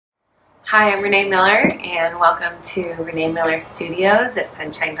Hi, I'm Reneé Miller, and welcome to Reneé Miller Studios at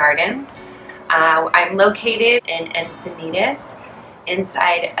Quail Gardens. I'm located in Encinitas,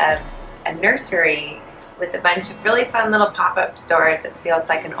 inside of a nursery with a bunch of really fun little pop-up stores. It feels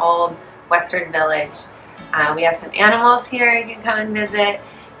like an old Western village. We have some animals here you can come and visit,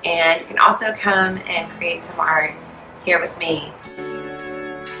 and you can also come and create some art here with me.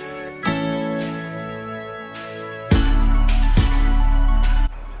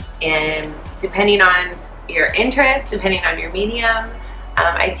 And depending on your interest, depending on your medium,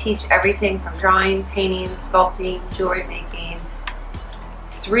 I teach everything from drawing, painting, sculpting, jewelry making,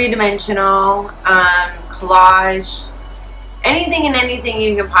 three-dimensional, collage, anything and anything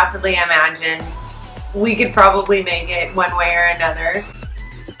you can possibly imagine. We could probably make it one way or another.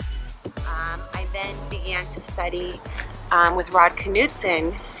 I then began to study with Rod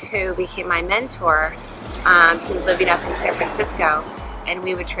Knudsen, who became my mentor. He was living up in San Francisco, and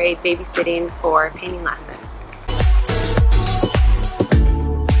we would trade babysitting for painting lessons.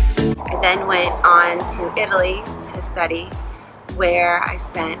 I then went on to Italy to study, where I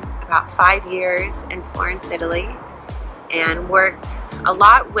spent about 5 years in Florence, Italy, and worked a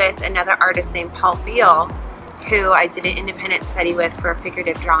lot with another artist named Paul Beal, who I did an independent study with for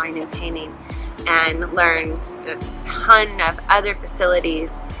figurative drawing and painting, and learned a ton of other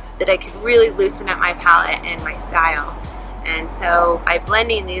facilities that I could really loosen up my palette and my style. And so by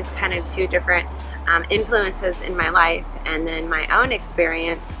blending these kind of two different influences in my life and then my own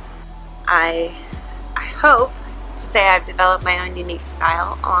experience, I hope to say I've developed my own unique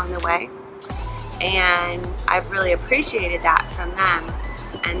style along the way. And I've really appreciated that from them.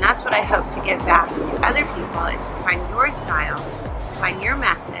 And that's what I hope to give back to other people, is to find your style, to find your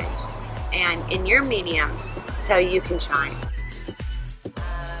message, and in your medium, so you can shine.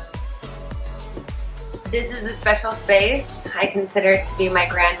 This is a special space. I consider it to be my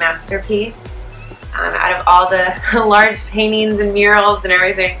grand masterpiece. Out of all the large paintings and murals and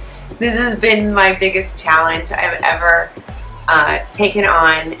everything, this has been my biggest challenge I've ever taken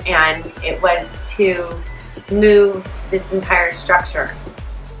on, and it was to move this entire structure.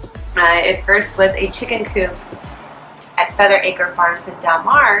 It first was a chicken coop at Feather Acre Farms in Del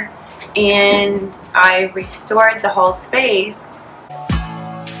Mar, and I restored the whole space.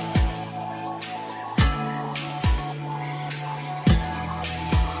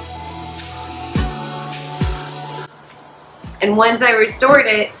 And once I restored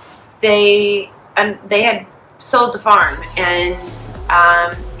it, they had sold the farm, and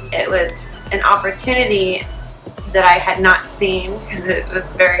it was an opportunity that I had not seen, because it was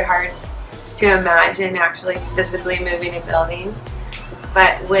very hard to imagine actually physically moving a building.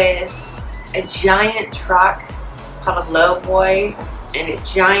 But with a giant truck called a lowboy and a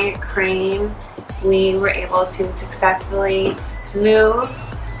giant crane, we were able to successfully move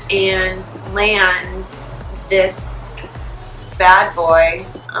and land this bad boy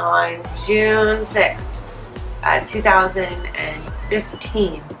on June 6th,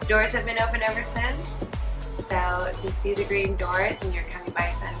 2015. Doors have been open ever since, so if you see the green doors and you're coming by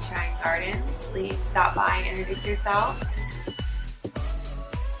Sunshine Gardens, please stop by and introduce yourself.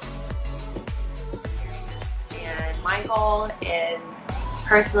 And my goal is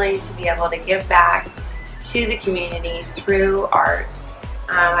personally to be able to give back to the community through art.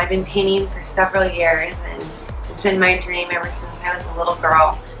 I've been painting for several years, and it's been my dream ever since I was a little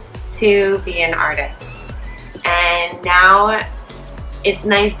girl to be an artist. And now it's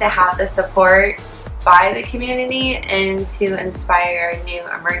nice to have the support by the community and to inspire new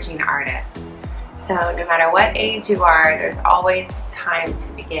emerging artists. So no matter what age you are, there's always time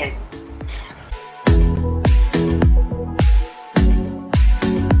to begin.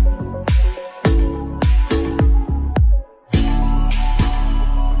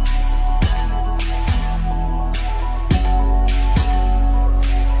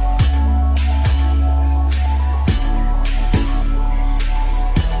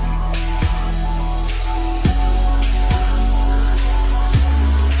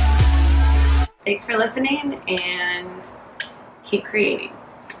 Thanks for listening, and keep creating.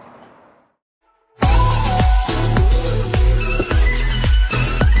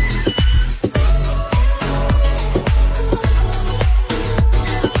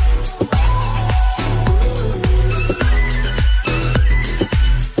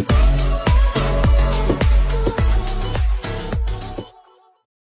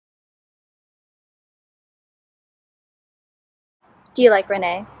 Do you like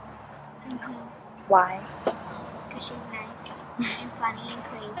Renee? Mm-hmm. Why? Because she's nice and funny and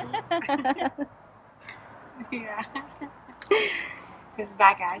crazy. Yeah.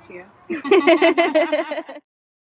 Back at you.